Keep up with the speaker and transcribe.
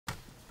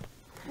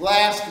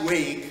Last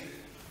week,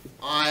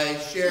 I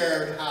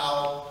shared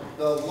how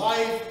the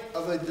life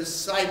of a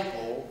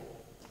disciple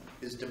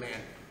is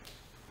demanding.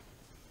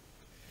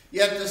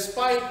 Yet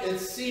despite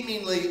its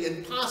seemingly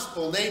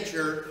impossible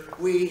nature,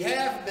 we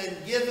have been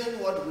given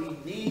what we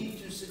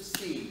need to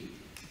succeed.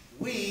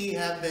 We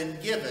have been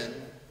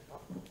given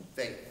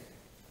faith.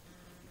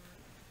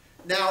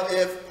 Now,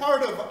 if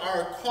part of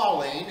our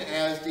calling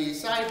as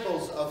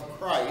disciples of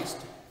Christ,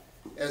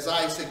 as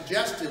I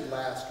suggested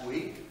last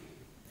week,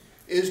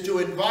 is to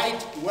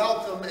invite,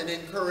 welcome, and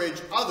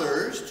encourage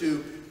others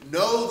to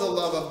know the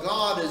love of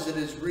God as it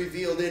is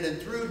revealed in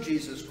and through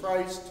Jesus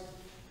Christ,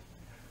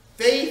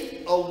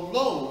 faith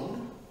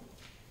alone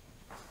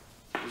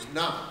does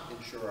not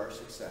ensure our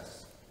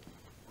success.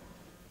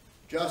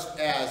 Just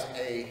as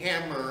a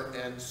hammer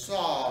and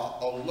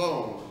saw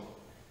alone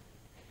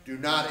do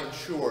not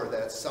ensure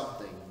that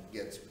something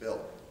gets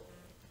built.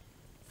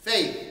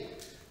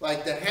 Faith,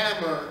 like the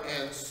hammer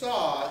and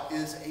saw,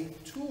 is a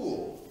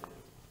tool.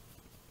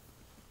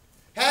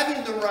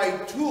 Having the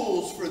right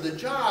tools for the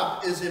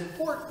job is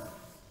important,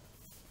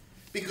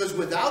 because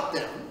without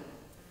them,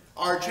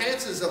 our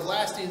chances of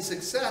lasting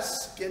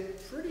success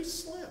get pretty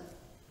slim.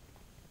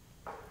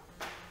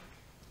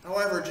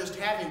 However, just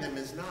having them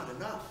is not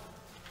enough.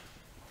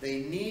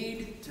 They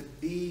need to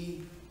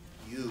be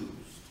used.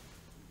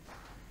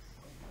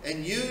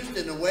 And used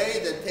in a way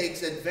that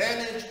takes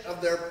advantage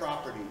of their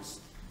properties.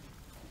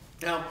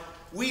 Now,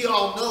 we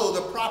all know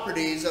the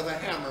properties of a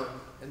hammer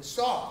and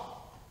saw.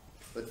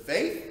 But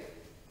faith?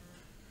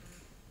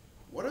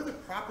 What are the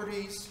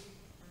properties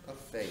of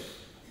faith?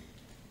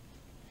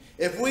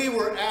 If we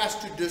were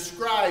asked to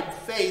describe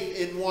faith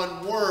in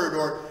one word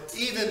or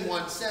even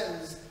one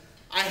sentence,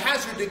 I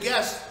hazard to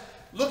guess,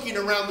 looking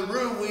around the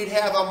room, we'd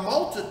have a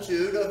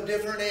multitude of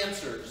different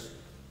answers.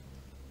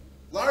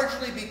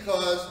 Largely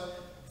because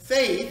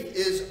faith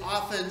is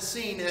often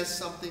seen as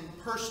something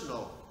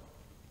personal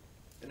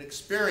and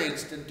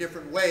experienced in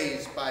different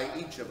ways by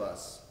each of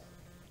us.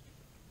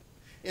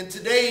 In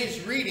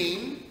today's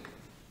reading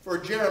for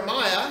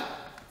Jeremiah,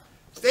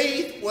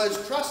 faith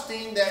was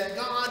trusting that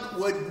God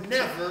would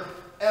never,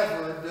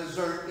 ever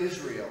desert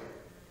Israel.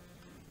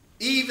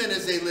 Even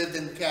as they lived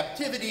in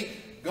captivity,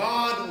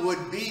 God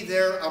would be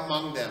there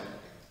among them.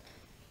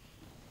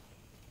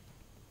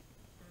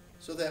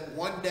 So that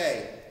one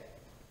day,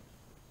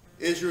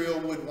 Israel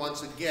would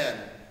once again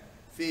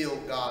feel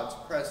God's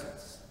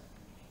presence.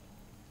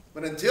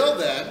 But until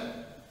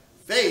then,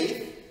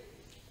 faith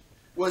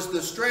was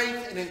the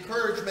strength and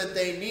encouragement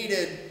they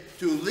needed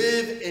to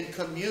live in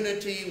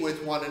community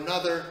with one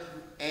another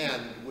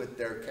and with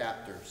their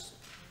captors.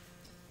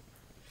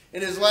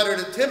 In his letter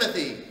to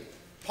Timothy,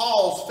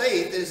 Paul's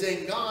faith is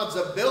in God's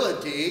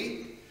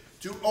ability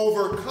to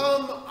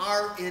overcome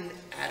our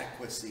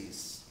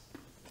inadequacies.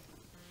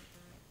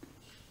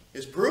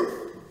 His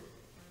proof?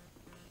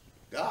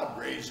 God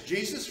raised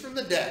Jesus from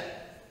the dead.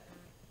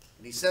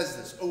 And he says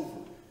this over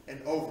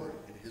and over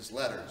in his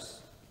letters.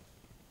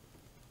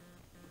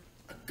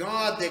 A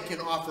God that can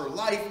offer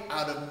life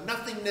out of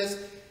nothingness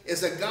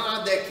is a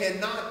God that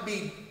cannot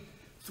be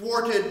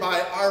thwarted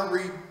by our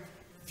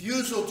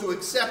refusal to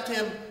accept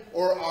him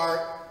or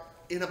our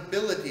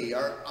inability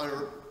to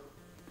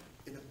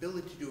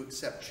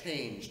accept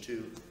change,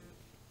 to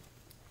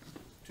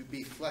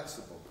be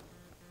flexible.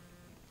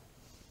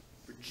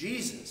 For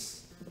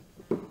Jesus,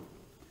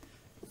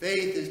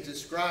 faith is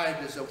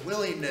described as a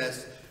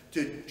willingness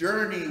to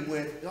journey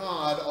with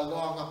God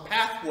along a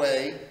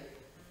pathway,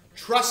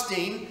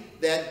 trusting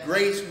that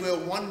grace will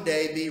one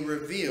day be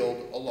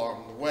revealed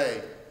along the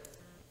way.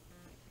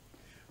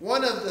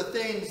 One of the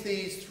things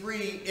these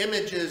three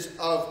images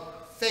of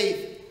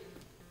faith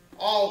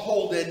all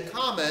hold in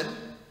common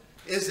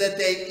is that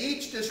they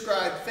each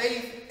describe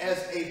faith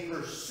as a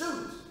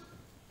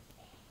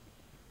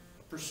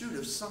pursuit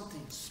of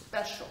something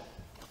special.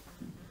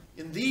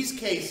 In these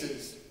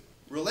cases,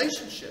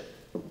 relationship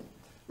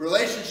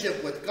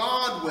with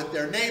God, with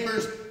their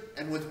neighbors,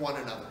 and with one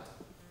another.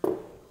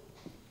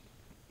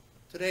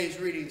 Today's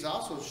readings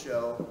also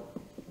show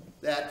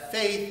that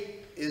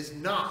faith is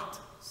not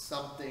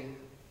something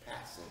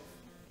passive.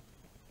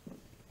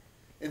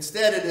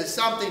 Instead, it is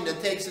something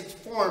that takes its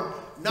form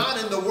not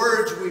in the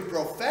words we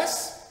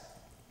profess,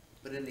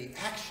 but in the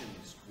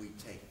actions we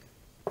take.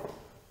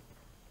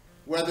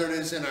 Whether it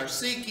is in our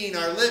seeking,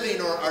 our living,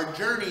 or our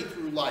journey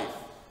through life.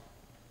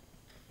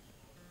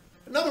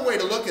 Another way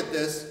to look at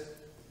this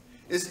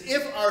is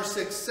if our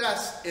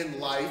success in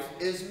life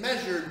is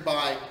measured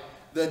by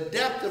the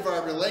depth of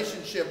our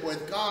relationship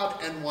with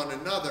God and one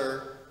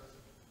another,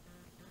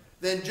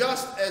 then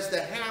just as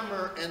the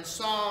hammer and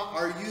saw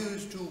are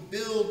used to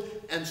build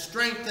and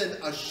strengthen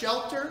a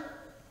shelter,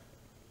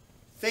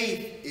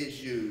 faith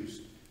is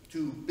used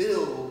to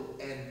build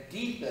and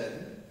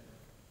deepen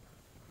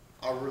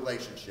our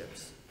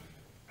relationships.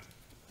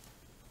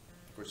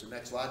 Of course, the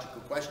next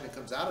logical question that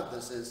comes out of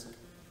this is,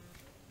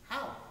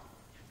 how?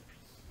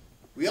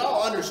 We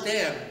all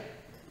understand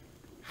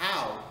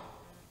how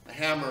a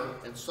hammer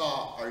and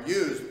saw are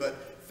used, but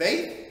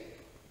faith,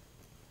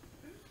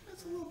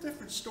 that's a little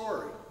different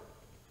story.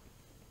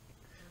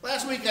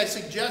 Last week I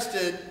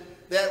suggested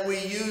that we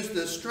use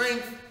the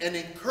strength and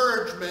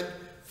encouragement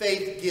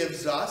faith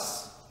gives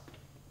us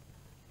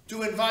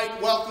to invite,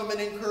 welcome,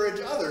 and encourage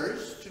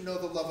others to know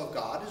the love of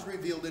God is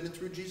revealed in and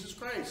through Jesus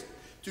Christ,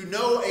 to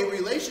know a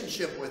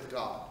relationship with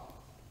God.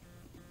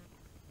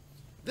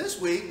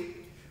 This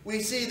week,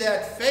 we see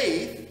that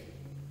faith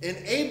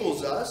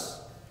enables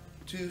us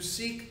to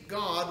seek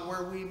God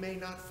where we may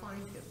not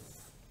find him,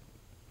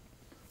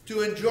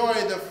 to enjoy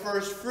the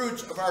first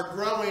fruits of our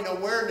growing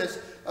awareness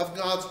of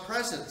God's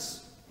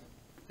presence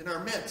in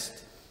our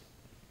midst,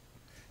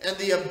 and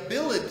the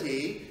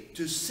ability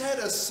to set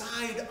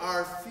aside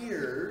our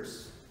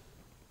fears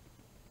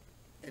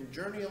and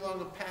journey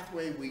along a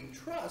pathway we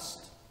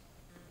trust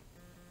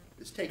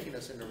is taking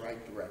us in the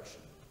right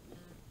direction.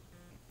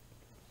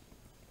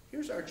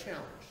 Here's our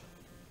challenge.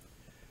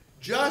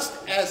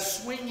 Just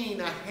as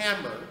swinging a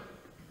hammer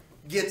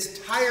gets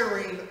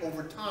tiring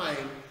over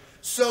time,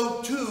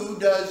 so too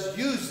does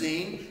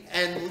using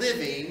and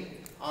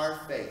living our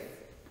faith.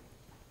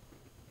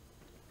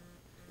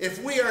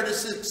 If we are to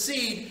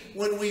succeed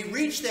when we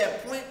reach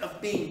that point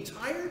of being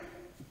tired,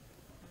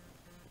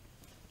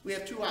 we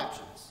have two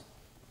options.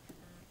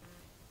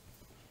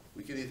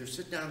 We can either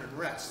sit down and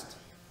rest,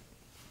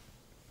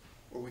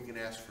 or we can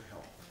ask for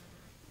help.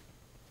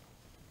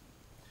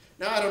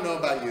 Now, I don't know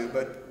about you,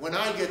 but when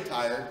I get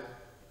tired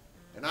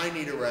and I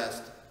need a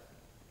rest,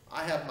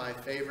 I have my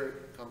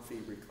favorite comfy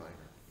recliner.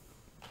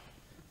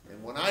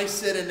 And when I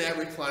sit in that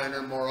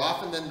recliner, more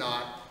often than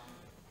not,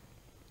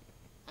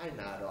 I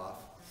nod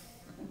off.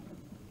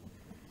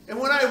 And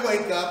when I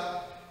wake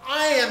up,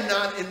 I am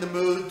not in the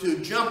mood to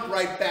jump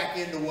right back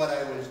into what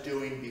I was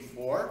doing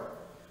before.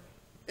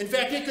 In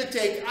fact, it could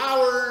take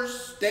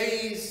hours,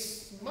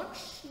 days,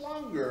 much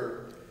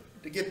longer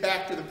to get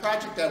back to the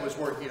project I was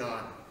working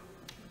on.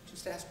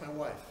 Just ask my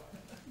wife.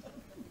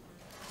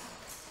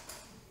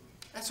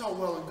 That's all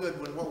well and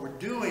good when what we're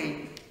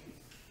doing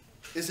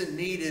isn't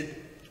needed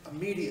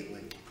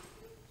immediately.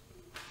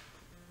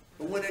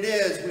 But when it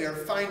is, we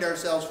find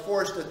ourselves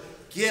forced to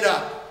get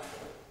up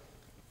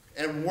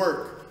and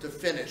work to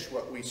finish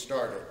what we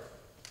started.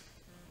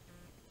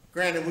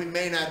 Granted, we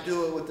may not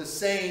do it with the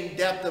same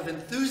depth of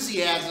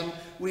enthusiasm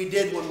we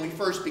did when we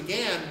first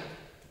began,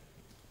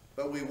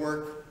 but we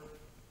work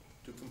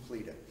to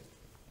complete it.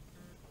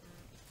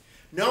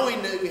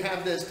 Knowing that we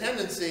have this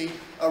tendency,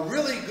 a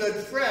really good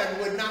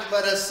friend would not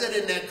let us sit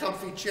in that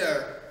comfy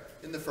chair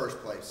in the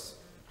first place.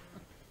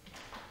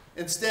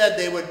 Instead,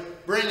 they would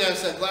bring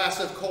us a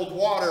glass of cold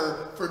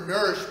water for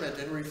nourishment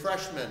and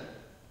refreshment,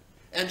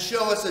 and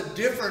show us a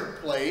different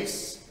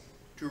place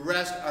to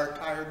rest our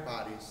tired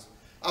bodies.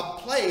 A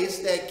place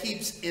that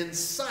keeps in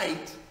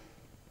sight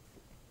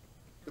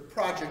the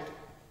project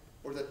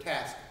or the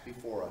task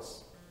before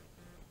us.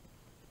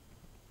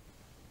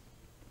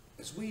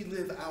 As we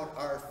live out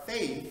our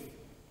faith,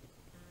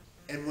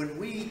 and when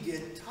we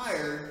get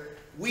tired,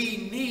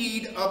 we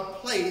need a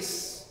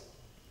place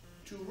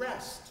to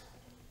rest.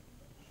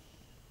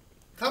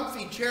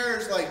 Comfy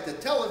chairs like the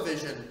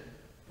television,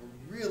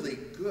 a really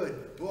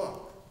good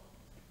book,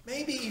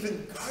 maybe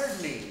even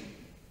gardening,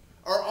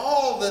 are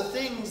all the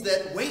things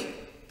that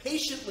wait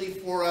patiently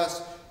for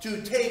us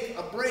to take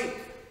a break.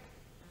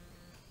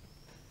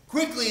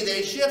 Quickly,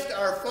 they shift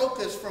our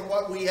focus from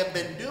what we have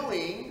been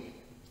doing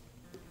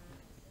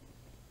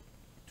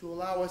to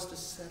allow us to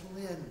settle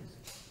in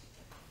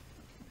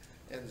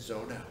and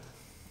zone out.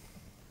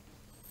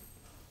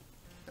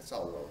 That's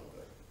all well and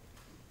good.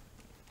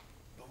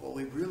 But what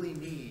we really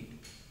need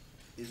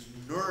is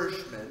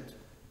nourishment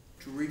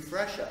to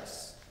refresh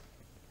us,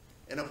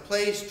 and a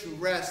place to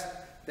rest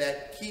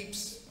that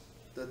keeps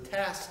the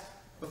task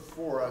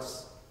before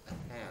us at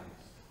hand.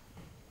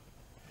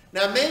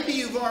 Now, maybe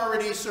you've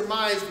already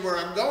surmised where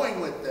I'm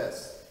going with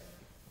this,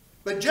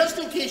 but just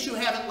in case you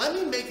haven't, let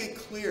me make it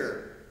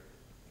clear.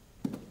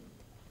 I'm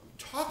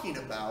talking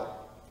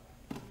about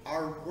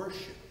our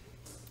worship.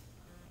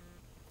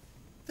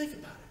 Think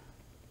about it.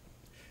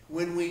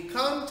 When we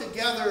come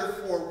together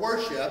for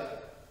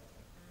worship,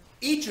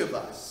 each of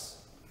us,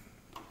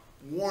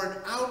 worn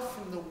out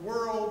from the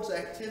world's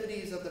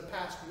activities of the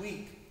past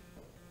week,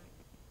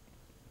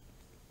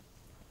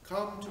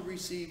 come to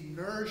receive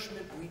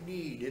nourishment we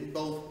need in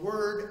both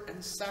word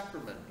and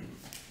sacrament,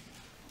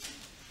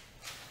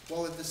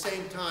 while at the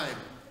same time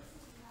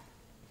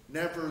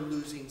never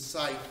losing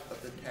sight of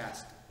the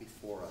task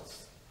before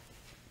us.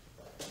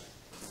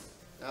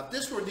 Now, if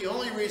this were the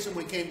only reason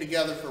we came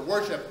together for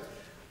worship,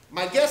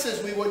 my guess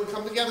is we wouldn't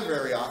come together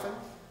very often,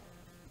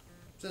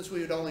 since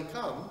we would only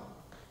come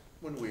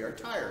when we are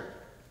tired.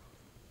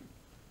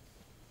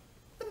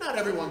 But not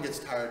everyone gets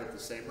tired at the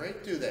same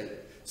rate, do they?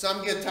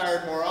 Some get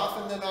tired more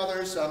often than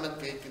others. Some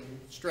they can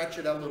stretch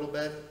it a little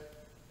bit.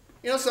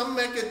 You know, some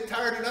may get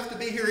tired enough to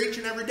be here each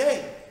and every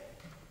day.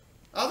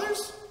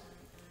 Others,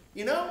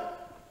 you know,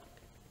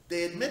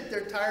 they admit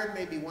they're tired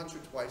maybe once or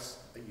twice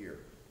a year.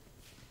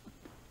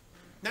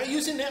 Now,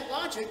 using that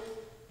logic,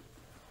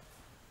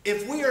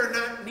 if we are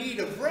not in need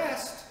of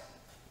rest,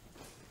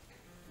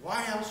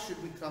 why else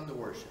should we come to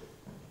worship?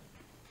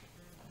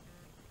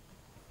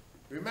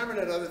 Remember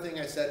that other thing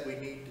I said we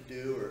need to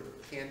do or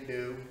can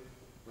do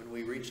when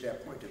we reach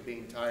that point of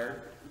being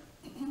tired?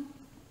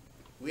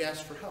 We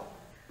ask for help.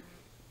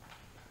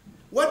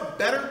 What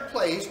better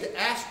place to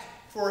ask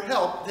for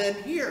help than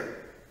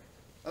here,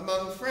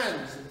 among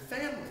friends and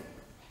family?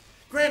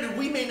 Granted,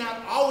 we may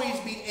not always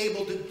be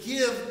able to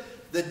give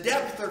the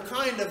depth or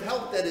kind of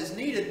help that is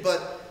needed,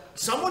 but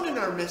someone in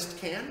our midst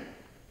can.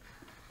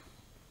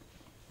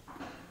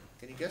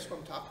 Can you guess what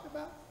I'm talking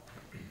about?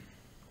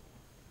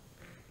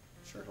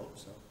 Sure hope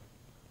so.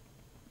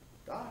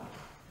 God.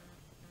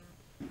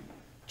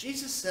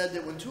 Jesus said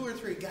that when 2 or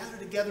 3 gather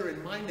together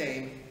in my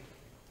name,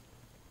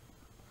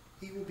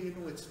 he will be in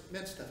the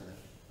midst of them.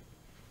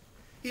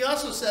 He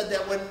also said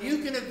that when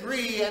you can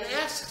agree and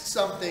ask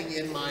something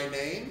in my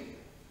name,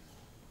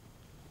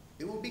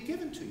 it will be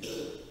given to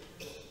you.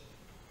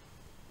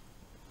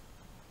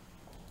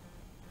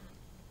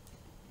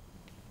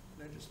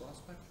 And I just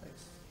lost my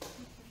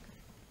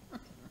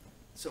place.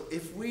 So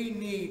if we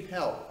need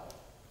help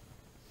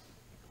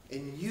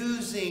in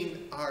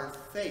using our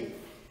faith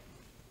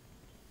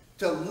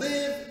to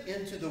live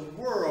into the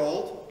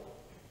world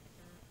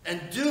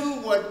and do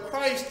what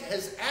Christ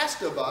has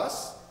asked of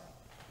us,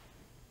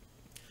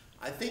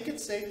 I think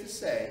it's safe to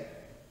say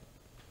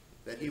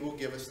that he will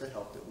give us the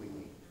help that we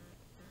need.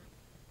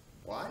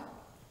 Why?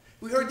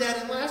 We heard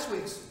that in last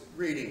week's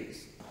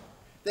readings.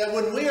 That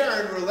when we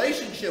are in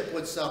relationship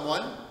with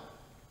someone,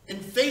 and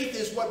faith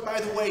is what,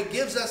 by the way,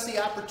 gives us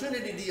the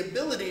opportunity, the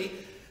ability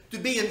to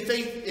be in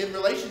faith, in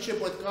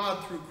relationship with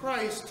God through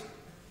Christ,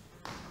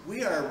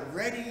 we are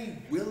ready,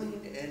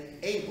 willing, and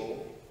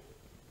able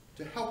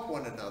to help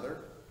one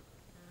another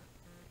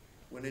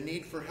when a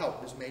need for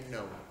help is made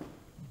known.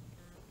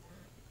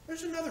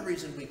 There's another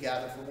reason we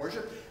gather for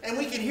worship, and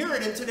we can hear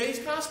it in today's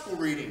gospel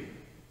reading.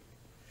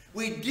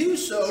 We do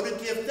so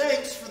to give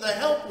thanks for the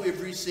help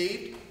we've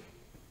received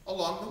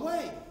along the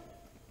way.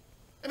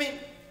 I mean,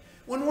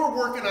 when we're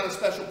working on a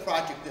special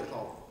project at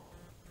home,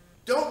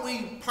 don't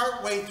we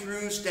partway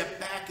through step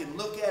back and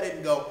look at it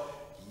and go,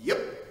 yep,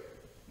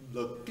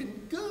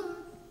 looking good?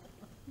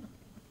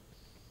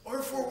 Or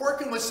if we're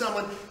working with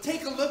someone,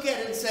 take a look at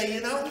it and say, you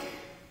know,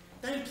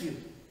 thank you.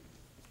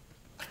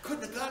 I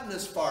couldn't have gotten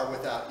this far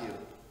without you.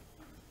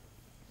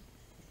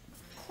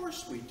 Of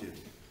course we do.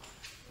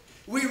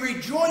 We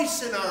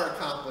rejoice in our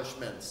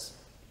accomplishments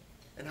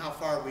and how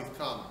far we've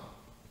come.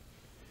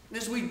 And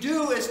as we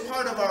do as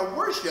part of our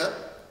worship,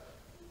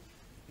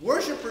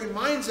 worship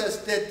reminds us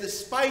that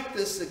despite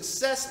the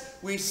success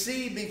we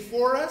see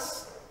before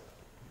us,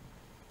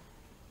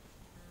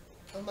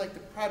 unlike the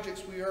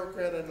projects we work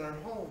at in our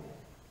home,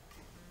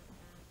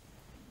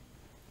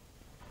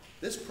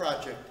 this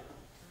project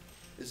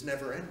is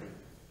never ending.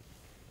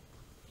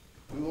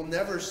 We will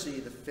never see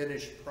the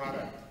finished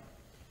product.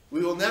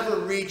 We will never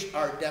reach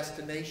our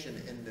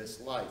destination in this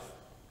life.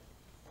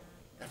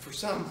 And for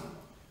some,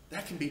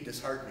 that can be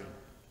disheartening.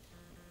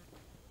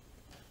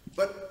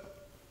 But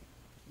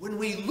when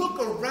we look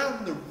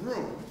around the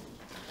room,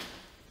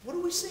 what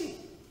do we see?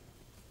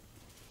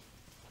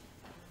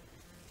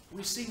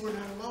 We see we're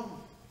not alone.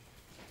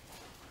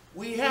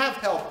 We have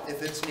help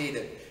if it's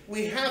needed.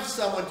 We have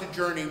someone to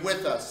journey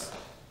with us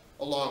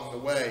along the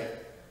way.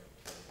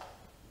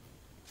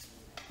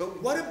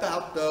 But what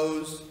about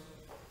those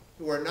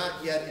who are not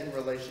yet in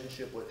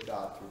relationship with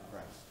God through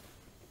Christ?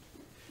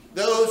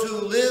 Those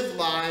who live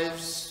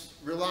lives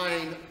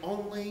relying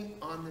only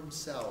on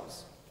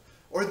themselves.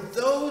 Or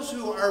those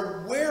who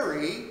are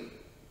wary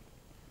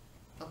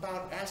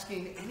about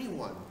asking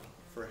anyone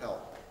for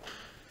help.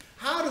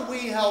 How do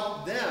we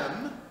help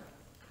them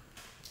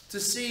to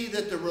see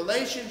that the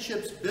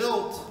relationships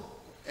built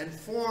and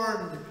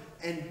formed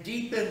and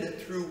deepened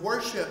through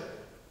worship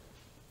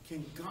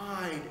can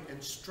guide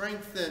and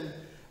strengthen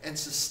and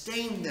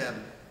sustain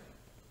them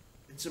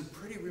in some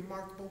pretty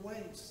remarkable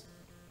ways?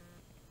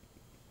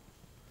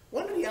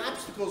 One of the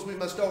obstacles we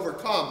must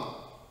overcome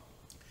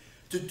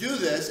to do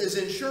this is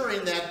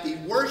ensuring that the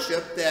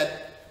worship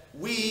that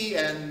we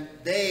and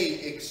they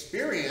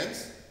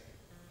experience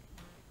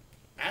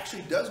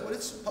actually does what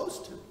it's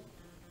supposed to.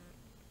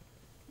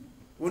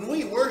 When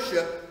we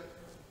worship,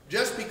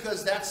 just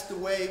because that's the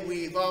way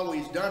we've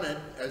always done it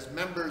as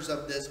members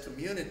of this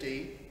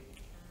community,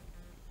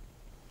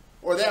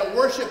 or that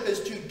worship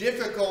is too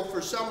difficult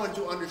for someone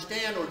to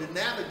understand or to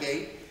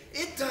navigate,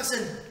 it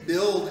doesn't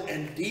build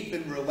and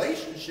deepen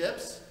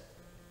relationships.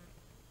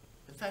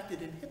 In fact,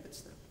 it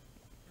inhibits them.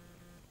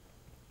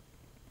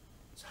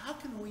 So how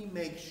can we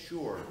make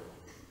sure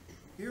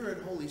here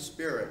at Holy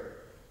Spirit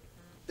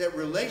that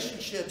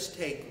relationships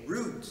take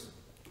root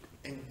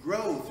and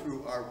grow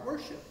through our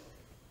worship?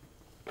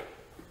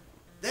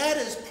 That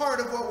is part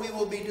of what we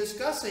will be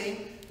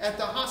discussing at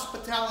the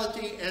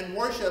hospitality and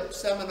worship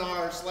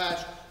seminar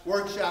 /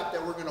 workshop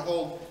that we're going to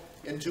hold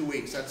in 2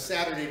 weeks on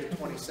Saturday the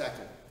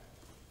 22nd.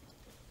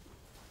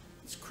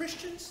 As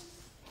Christians,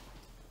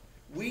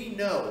 we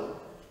know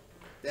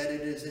that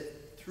it is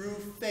through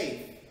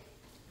faith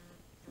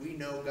we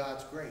know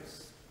God's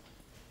grace,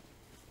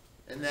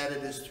 and that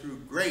it is through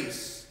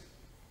grace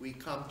we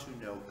come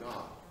to know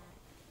God.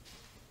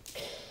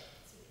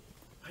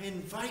 I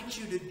invite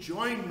you to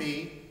join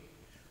me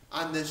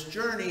on this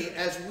journey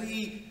as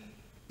we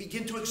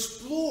begin to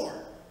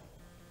explore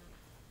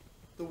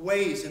the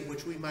ways in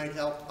which we might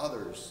help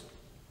others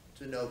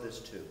to know this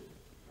too.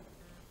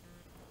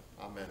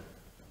 Amen.